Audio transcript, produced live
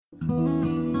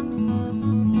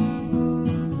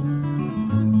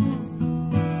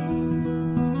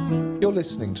You're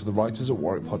listening to the Writers at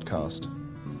Warwick podcast.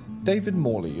 David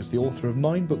Morley is the author of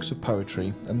 9 books of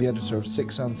poetry and the editor of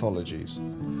 6 anthologies.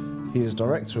 He is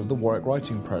director of the Warwick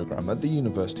Writing Programme at the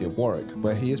University of Warwick,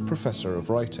 where he is Professor of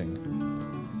Writing.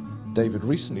 David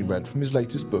recently read from his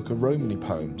latest book of Romany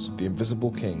poems, The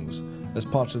Invisible Kings, as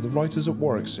part of the Writers at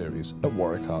Warwick series at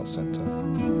Warwick Arts Centre.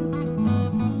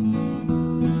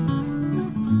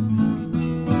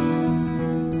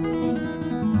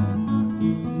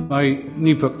 My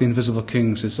new book, The Invisible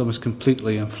Kings, is almost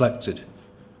completely inflected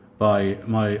by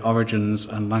my origins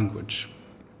and language.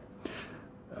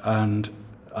 And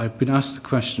I've been asked the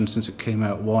question since it came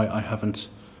out why I haven't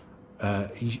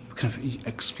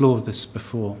explored this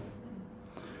before,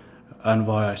 and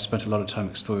why I spent a lot of time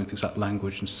exploring things like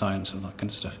language and science and that kind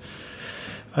of stuff.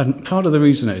 And part of the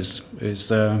reason is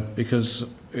because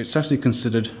it's actually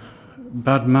considered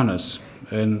bad manners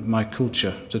in my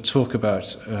culture to talk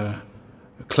about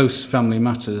close family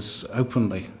matters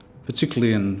openly,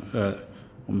 particularly on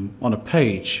a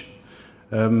page.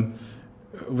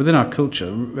 Within our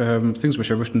culture, things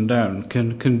which are written down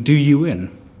can do you in.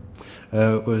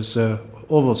 Whereas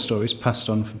oral stories passed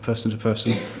on from person to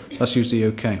person, that's usually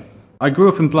okay. I grew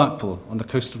up in Blackpool on the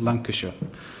coast of Lancashire,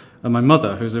 and my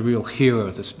mother, who's a real hero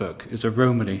of this book, is a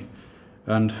Romany,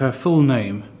 and her full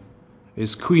name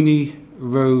is Queenie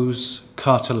Rose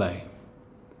Cartelet.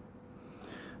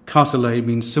 Cartelet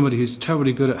means somebody who's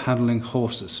terribly good at handling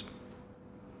horses.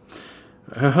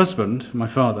 Her husband, my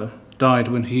father, died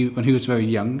when he was very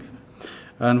young,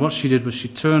 and what she did was she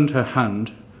turned her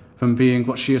hand from being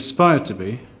what she aspired to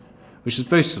be, which is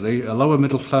basically a lower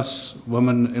middle class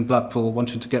woman in Blackpool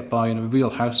wanting to get by in a real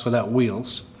house without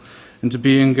wheels, into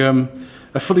being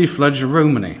a fully fledged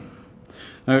Romany.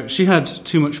 Now, she had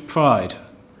too much pride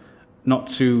not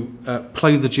to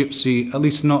play the gypsy, at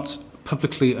least not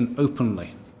publicly and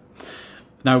openly.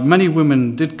 Now, many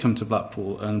women did come to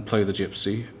Blackpool and play the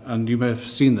gypsy, and you may have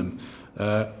seen them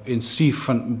in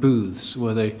seafront booths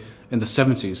where they, in the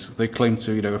 70s, they claimed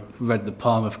to, have read the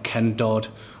palm of Ken Dodd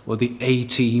or the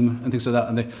A-Team and things like that,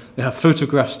 and they have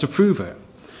photographs to prove it.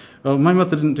 Well, my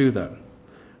mother didn't do that.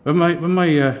 When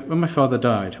my father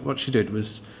died, what she did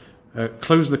was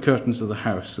close the curtains of the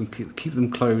house and keep them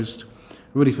closed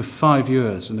really for 5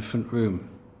 years in the front room.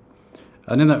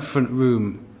 And in that front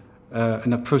room, in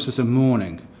the process of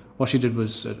mourning, what she did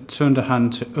was turned her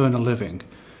hand to earn a living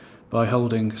by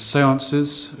holding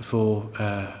seances for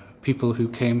people who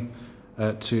came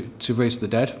to raise the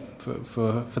dead,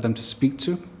 for them to speak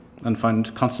to and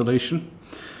find consolation.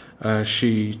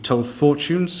 She told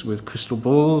fortunes with crystal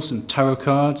balls and tarot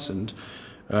cards and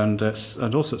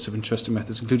all sorts of interesting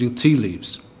methods, including tea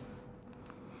leaves.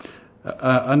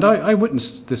 And I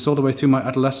witnessed this all the way through my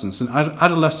adolescence. And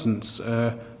adolescents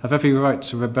have every right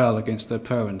to rebel against their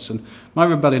parents. And my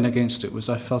rebellion against it was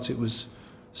I felt it was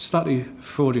slightly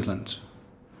fraudulent.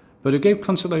 But it gave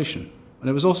consolation. And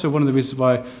it was also one of the reasons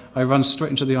why I ran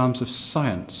straight into the arms of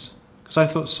science, because I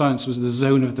thought science was the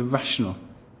zone of the rational.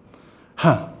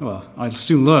 Well, I'll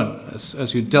soon learn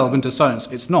as you delve into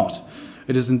science, it's not.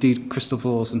 It is indeed crystal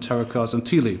balls and tarot cards and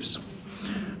tea leaves.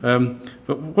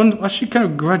 But as she kind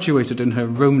of graduated in her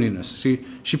Romaniness,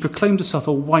 she proclaimed herself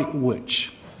a white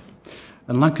witch.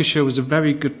 And Lancashire was a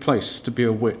very good place to be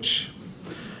a witch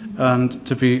and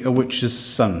to be a witch's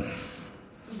son.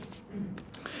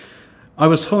 I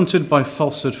was haunted by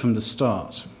falsehood from the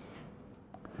start.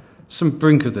 Some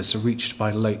brink of this reached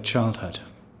by late childhood.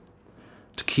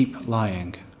 To keep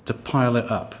lying, to pile it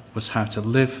up, was how to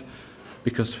live,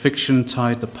 because fiction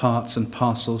tied the parts and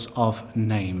parcels of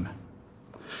name.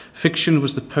 Fiction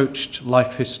was the poached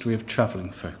life history of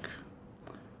travelling folk.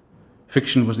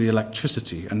 Fiction was the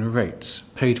electricity and rates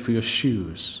paid for your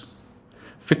shoes.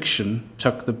 Fiction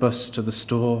took the bus to the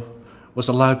store, was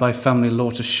allowed by family law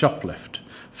to shoplift.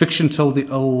 Fiction told the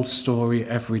old story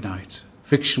every night.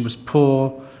 Fiction was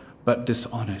poor but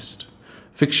dishonest.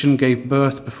 Fiction gave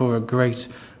birth before a grate,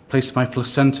 placed my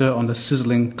placenta on the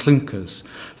sizzling clinkers.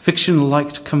 Fiction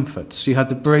liked comforts. She had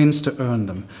the brains to earn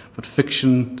them, but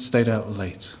fiction stayed out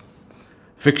late.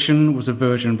 Fiction was a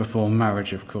virgin before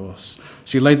marriage, of course.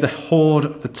 She laid the hoard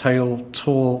of the tale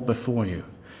tall before you.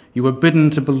 You were bidden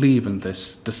to believe in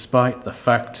this, despite the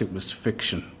fact it was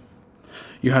fiction.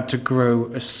 You had to grow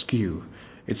askew.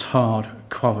 It's hard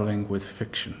quarrelling with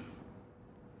fiction.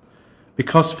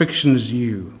 Because fiction is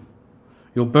you,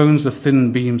 your bones are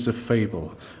thin beams of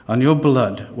fable, and your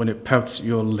blood, when it pouts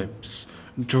your lips,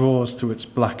 draws through its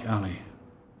black alley.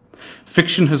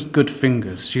 Fiction has good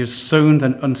fingers. She has sewn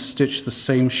and unstitched the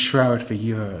same shroud for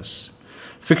years.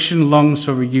 Fiction longs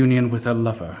for reunion with her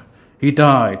lover. He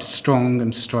died, strong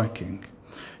and striking.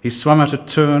 He swam out of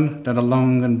turn down a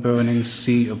long and burning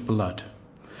sea of blood.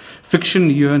 Fiction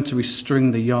yearned to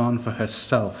restring the yarn for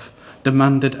herself,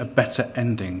 demanded a better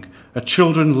ending. Her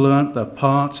children learnt their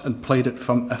part and played it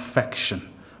from affection,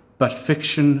 but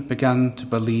fiction began to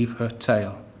believe her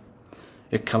tale.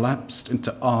 It collapsed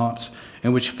into art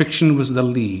in which fiction was the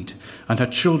lead, and her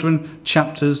children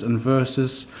chapters and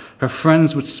verses. Her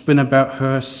friends would spin about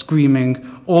her, screaming,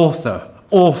 "Author,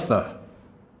 author!"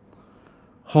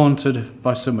 Haunted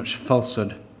by so much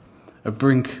falsehood, a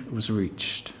brink was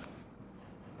reached.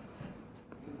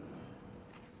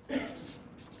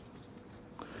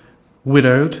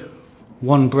 Widowed,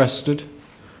 one-breasted,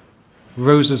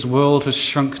 Rosa's world has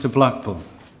shrunk to Blackpool.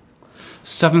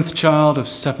 Seventh child of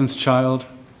seventh child,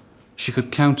 she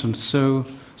could count on so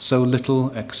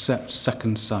little except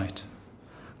second sight.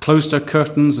 Closed her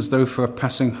curtains as though for a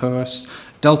passing hearse,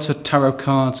 dealt her tarot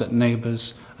cards at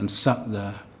neighbours, and sat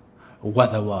there,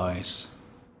 weatherwise.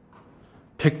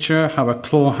 Picture how a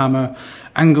claw hammer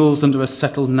angles under a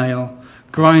settled nail,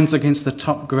 grinds against the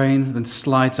top grain, then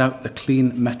slides out the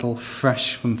clean metal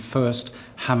fresh from first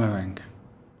hammering.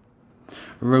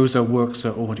 Rosa works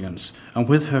her audience, and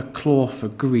with her claw for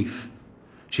grief,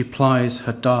 she plies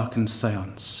her darkened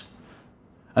seance.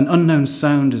 An unknown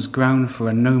sound is ground for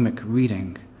a gnomic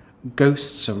reading.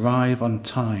 Ghosts arrive on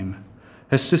time.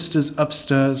 Her sisters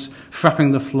upstairs,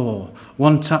 frapping the floor.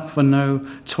 One tap for no,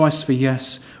 twice for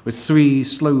yes, with three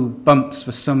slow bumps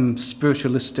for some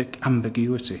spiritualistic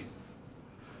ambiguity.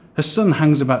 Her son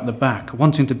hangs about the back,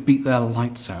 wanting to beat their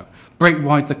lights out, break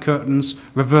wide the curtains,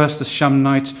 reverse the sham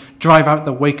night, drive out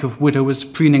the wake of widowers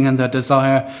preening in their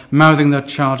desire, mouthing their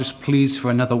childish pleas for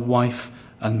another wife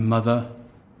and mother.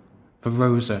 For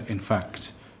Rosa, in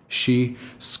fact. She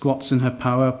squats in her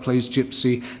power, plays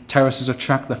gypsy, terraces a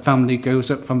track the family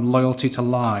goes up from loyalty to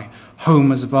lie.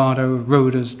 Home as Vardo,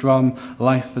 road as drum,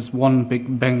 life as one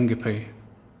big bengape.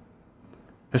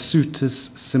 Her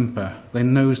suitors simper, they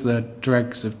nose their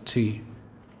dregs of tea.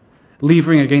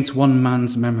 Levering against one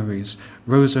man's memories,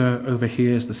 Rosa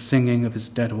overhears the singing of his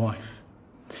dead wife.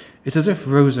 It's as if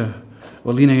Rosa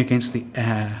were leaning against the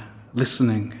air,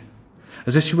 listening,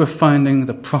 as if she were finding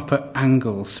the proper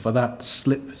angles for that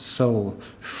slip soul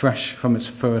fresh from its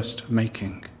first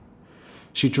making.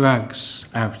 She drags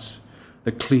out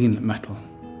the clean metal.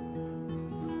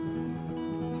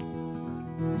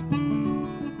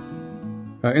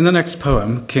 In the next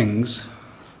poem, Kings,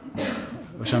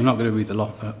 which I'm not going to read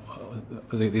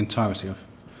the entirety of,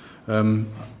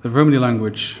 the Romany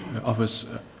language offers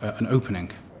an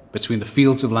opening between the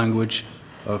fields of language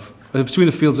between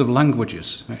the fields of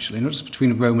languages, actually, not just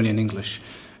between Romany and English.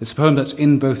 It's a poem that's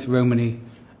in both Romany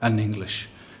and English,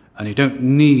 and you don't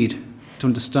need to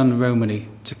understand Romany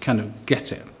to kind of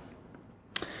get it.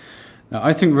 Now,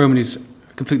 I think Romany is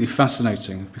completely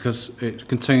fascinating because it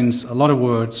contains a lot of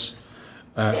words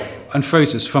and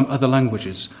phrases from other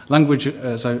languages. Language,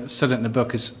 as I said it in the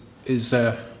book, is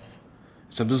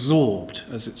it's absorbed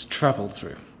as it's travelled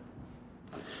through.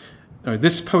 Now,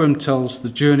 this poem tells the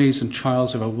journeys and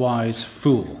trials of a wise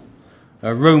fool,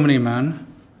 a Romany man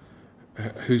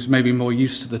who's maybe more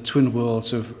used to the twin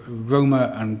worlds of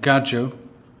Roma and Gaggio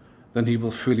than he will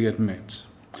freely admit.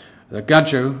 The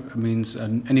Gaggio means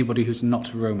anybody who's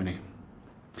not Romany.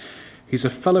 He's a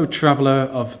fellow traveller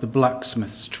of the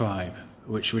blacksmith's tribe,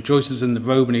 which rejoices in the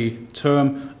Romany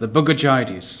term, the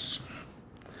Bugagides.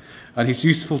 And he's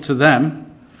useful to them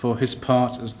for his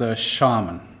part as their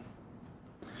shaman.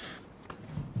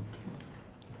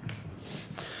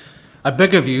 I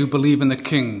beg of you, believe in the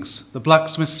kings, the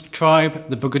blacksmith's tribe,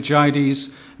 the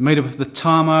Bugagides, made up of the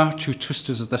Tama, true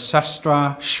twisters of the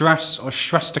Sastra, Shras or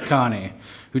Shrastakani,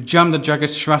 who jam the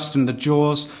jagged Shrast in the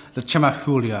jaws, the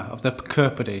Chemahulia of the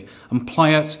Pacurpidi, and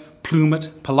ply it, plume it,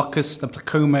 Palocus, the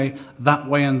Placome, that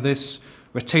way and this,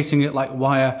 rotating it like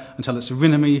wire until it's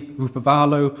Rinami,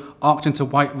 Rupavalo, arced into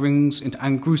white rings, into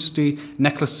Angrusti,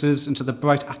 necklaces, into the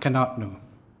bright Akanatnu.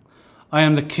 I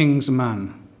am the king's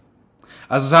man.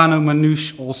 Azano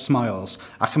Manouche all smiles,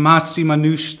 Akmatsi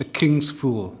Manouche the king's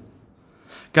fool.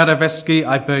 Gadaveski,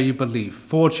 I bear you belief,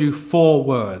 forge you 4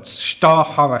 words, Star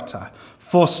Harata,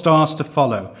 4 stars to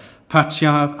follow,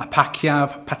 Patyav,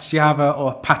 Apakyav, Patyava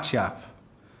or Patyav.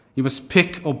 You must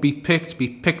pick or be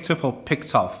picked up or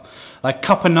picked off, like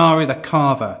Kapanari the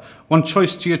carver, one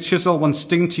choice to your chisel, one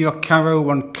sting to your carrow,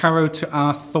 one carrow to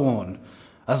our thorn.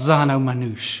 Azano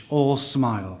Manouche, all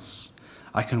smiles.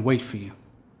 I can wait for you.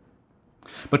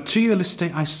 But to your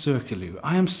liste I circle you,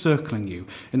 I am circling you.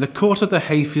 In the court of the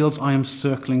hayfields I am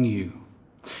circling you.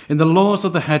 In the laws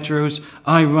of the hedgerows,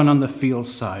 I run on the field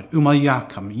side.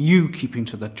 Umalyakam, you keeping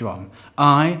to the drum.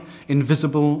 I,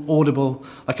 invisible, audible,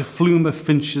 like a flume of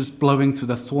finches blowing through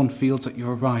the thornfields that you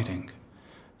are riding.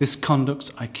 This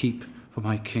conduct I keep for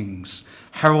my kings,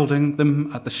 heralding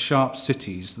them at the sharp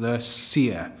cities, the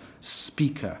seer,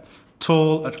 speaker,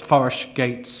 tall at forest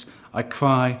gates. I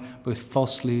cry, both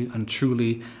falsely and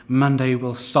truly, Mande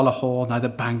will Solahor neither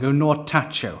Bango nor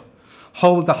Tacho.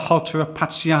 Hold the halter of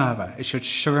Patsiava, it should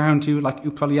surround you like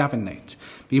Upralyavinate,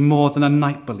 be more than a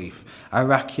night belief,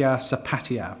 Arakia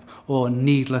Sapatiav, or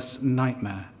needless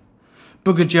nightmare.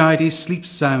 Bugajidi sleeps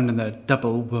sound in the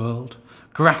double world,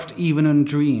 graft even in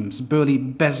dreams, burly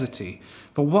bezity,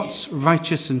 for what's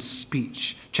righteous in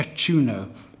speech, Chachuno,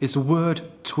 is word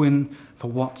twin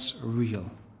for what's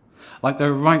real. Like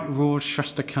the right roared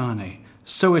Shastakane,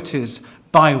 so it is,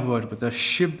 byword with the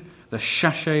shib, the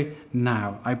shashe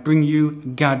now. I bring you,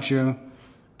 Gadjo,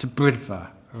 to Bridva,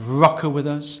 rocker with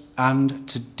us, and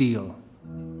to deal.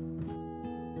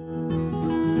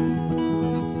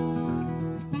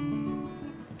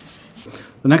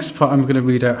 The next part I'm going to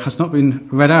read out has not been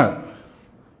read out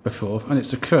before, and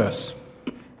it's a curse.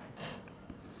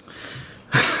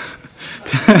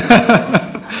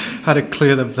 Had to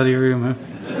clear the bloody room,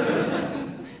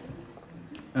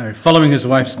 huh? Following his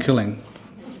wife's killing,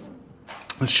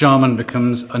 the shaman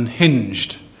becomes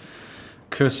unhinged,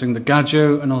 cursing the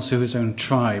Gadjo and also his own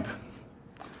tribe.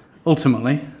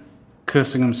 Ultimately,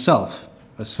 cursing himself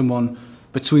as someone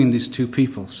between these two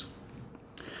peoples.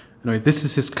 Anyway, this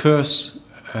is his curse,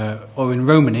 or in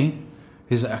Romany,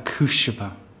 his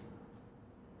Akushaba.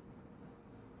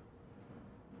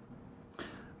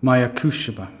 My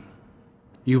Akushaba,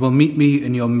 you will meet me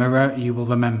in your mirror, you will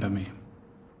remember me.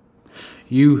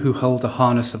 You who hold the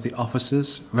harness of the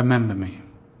officers, remember me.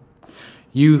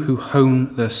 You who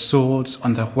hone the swords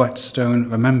on the whetstone,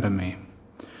 remember me.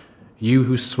 You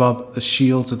who swab the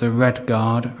shields of the Red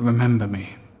Guard, remember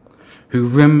me. Who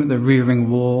rim the rearing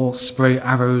wall, spray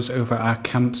arrows over our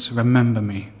camps, remember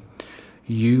me.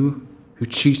 You who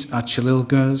cheat our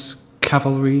Chililgas,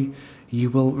 cavalry, you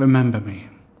will remember me.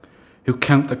 Who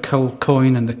count the cold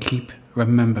coin and the keep,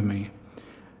 remember me.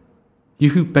 You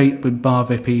who bait with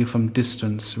Barvipi from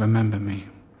distance, remember me.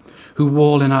 Who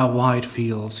wall in our wide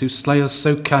fields, who slay us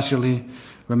so casually,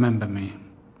 remember me.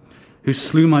 Who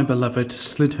slew my beloved,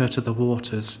 slid her to the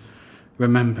waters,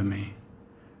 remember me.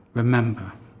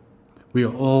 Remember, we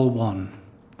are all one.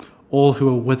 All who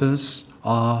are with us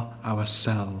are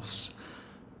ourselves.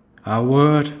 Our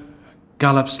word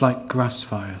gallops like grass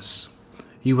fires.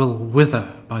 You will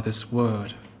wither by this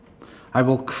word. I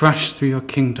will crash through your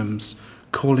kingdoms,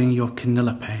 calling your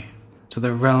Canillape to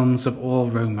the realms of all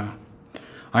Roma.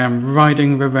 I am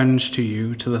riding revenge to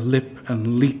you, to the lip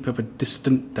and leap of a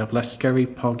distant Devleskeri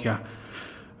Pogya.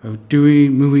 O Dewey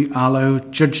Mui Alo,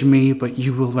 judge me, but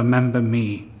you will remember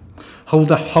me. Hold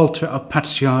the halter of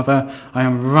Patsiava, I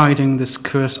am riding this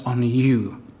curse on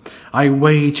you. I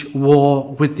wage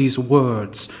war with these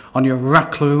words on your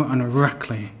Raklu and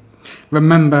Rakli.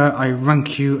 Remember, I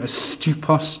rank you as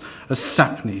Stupos, as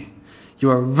Sapni. You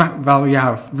are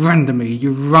Ratvalyav, render me,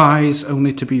 you rise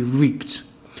only to be reaped.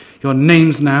 Your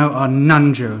names now are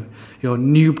Nanjo, your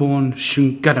newborn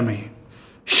Shungadami.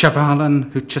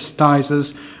 Shavalan, who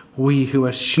chastises, we who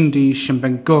are Shindi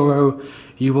Shimbengoro,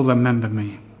 you will remember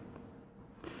me.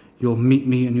 You will meet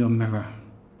me in your mirror.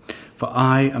 For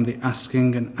I am the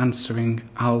asking and answering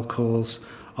owl calls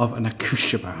of an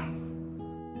Akushaba.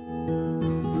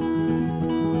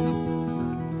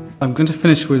 I'm going to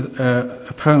finish with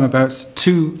a poem about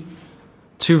two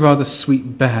rather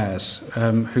sweet bears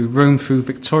who roam through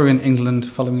Victorian England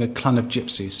following a clan of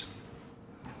gypsies.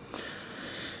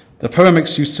 The poem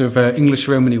makes use of English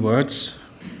Romany words.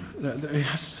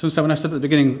 So when I said at the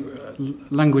beginning,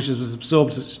 languages was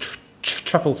absorbed as it's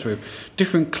travelled through.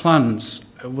 Different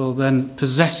clans will then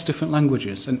possess different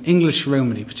languages. And English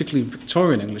Romany, particularly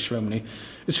Victorian English Romany,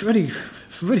 is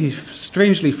really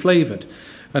strangely flavoured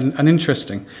and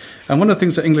interesting. And one of the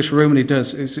things that English Romany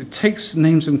does is it takes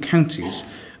names and counties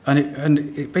and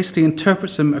it basically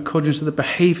interprets them according to the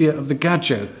behaviour of the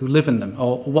Gadjo who live in them,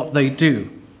 or what they do.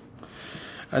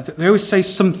 They always say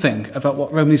something about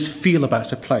what Romanies feel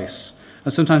about a place,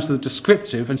 and sometimes they're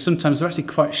descriptive, and sometimes they're actually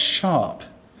quite sharp.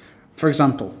 For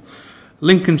example,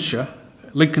 Lincolnshire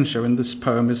in this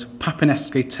poem is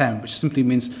Papinesque town, which simply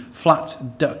means flat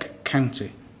duck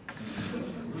county.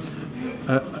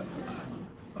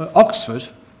 Oxford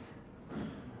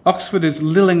is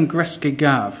Lillingreske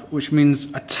Gav, which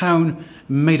means a town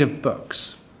made of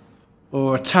books,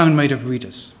 or a town made of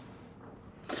readers.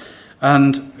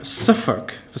 And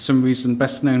Suffolk, for some reason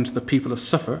best known to the people of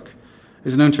Suffolk,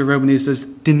 is known to Romanese as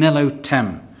Dinello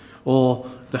Tem, or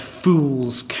the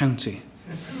Fool's County.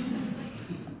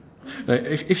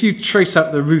 If you trace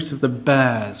out the route of the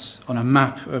bears on a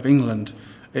map of England,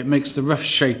 it makes the rough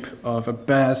shape of a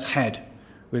bear's head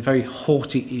with very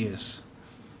haughty ears.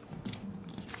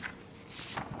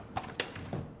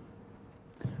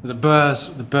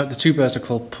 The two bears are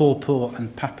called Pawpaw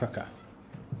and Paprika.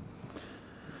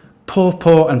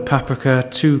 Pawpaw and Paprika,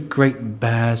 two great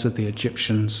bears of the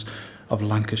Egyptians of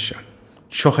Lancashire,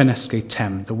 Chochenesque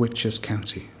Tem, the Witches'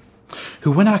 County,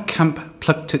 who when our camp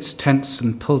plucked its tents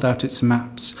and pulled out its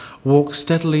maps, walked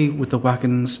steadily with the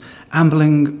wagons,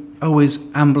 ambling,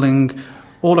 always ambling,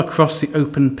 all across the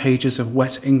open pages of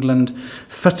wet England,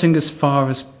 futting as far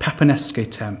as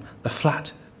Papanesque Tem, the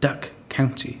flat duck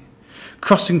county,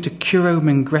 crossing to Curo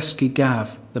Mengresky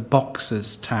Gav, the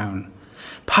boxers' town,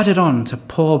 padded on to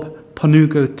Porb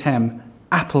Ponugo Tem,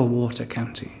 Applewater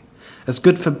County, as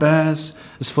good for bears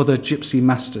as for their gypsy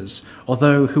masters,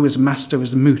 although who is master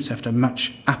is moot after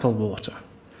much apple water.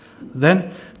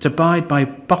 Then to bide by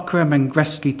Bokra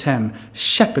Mengresky Tem,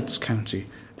 Shepherd's County,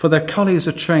 for their collies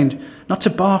are trained not to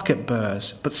bark at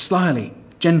bears, but slyly,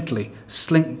 gently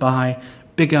slink by,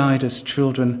 big-eyed as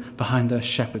children behind their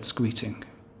shepherd's greeting.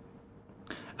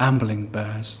 Ambling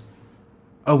bears,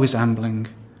 always ambling,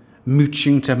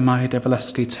 mooching to my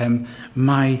Devaleski Tem,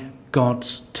 my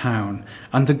God's town,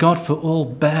 and the God for all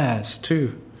bears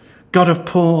too, God of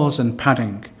paws and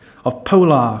padding, of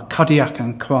polar, Kodiak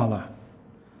and koala,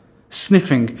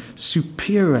 sniffing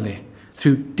superiorly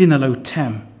through Dinello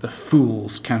Tem, the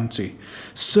Fool's County,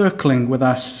 circling with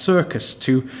our circus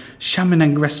to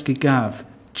Chaminengresky Gav,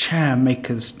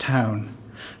 Chairmaker's Town,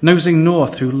 nosing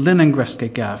north through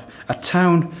Linengresky Gav, a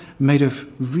town made of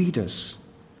readers.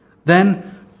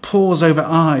 Then paws over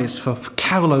eyes for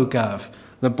Cowlo Gav,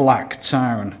 the Black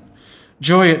Town.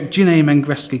 Joy at Gine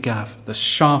Mengresky Gav, the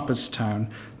Sharper's Town,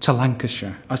 to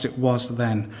Lancashire, as it was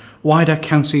then, wider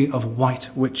county of white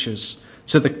witches,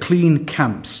 to the clean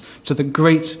camps, to the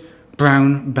great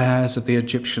brown bears of the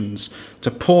Egyptians, to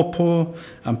Pawpaw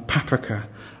and Paprika.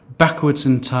 Backwards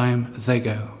in time they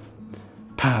go.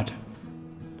 Pad,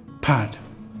 pad,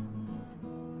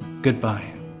 goodbye.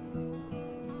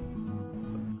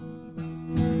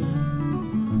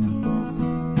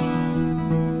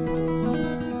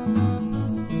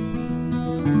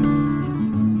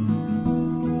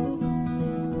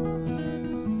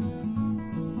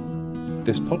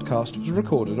 This podcast was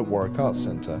recorded at Warwick Arts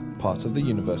Centre, part of the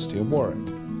University of Warwick.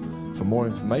 For more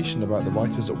information about the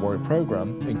Writers at Warwick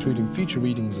programme, including future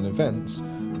readings and events,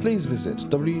 please visit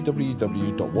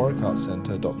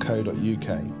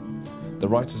www.warwickartscentre.co.uk. The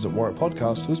Writers at Warwick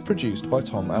podcast was produced by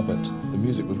Tom Abbott. The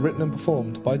music was written and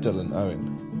performed by Dylan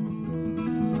Owen.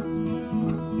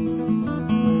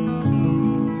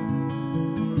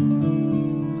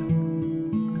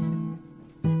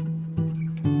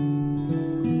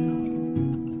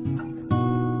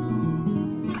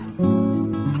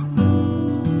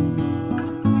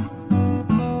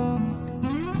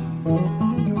 Thank you.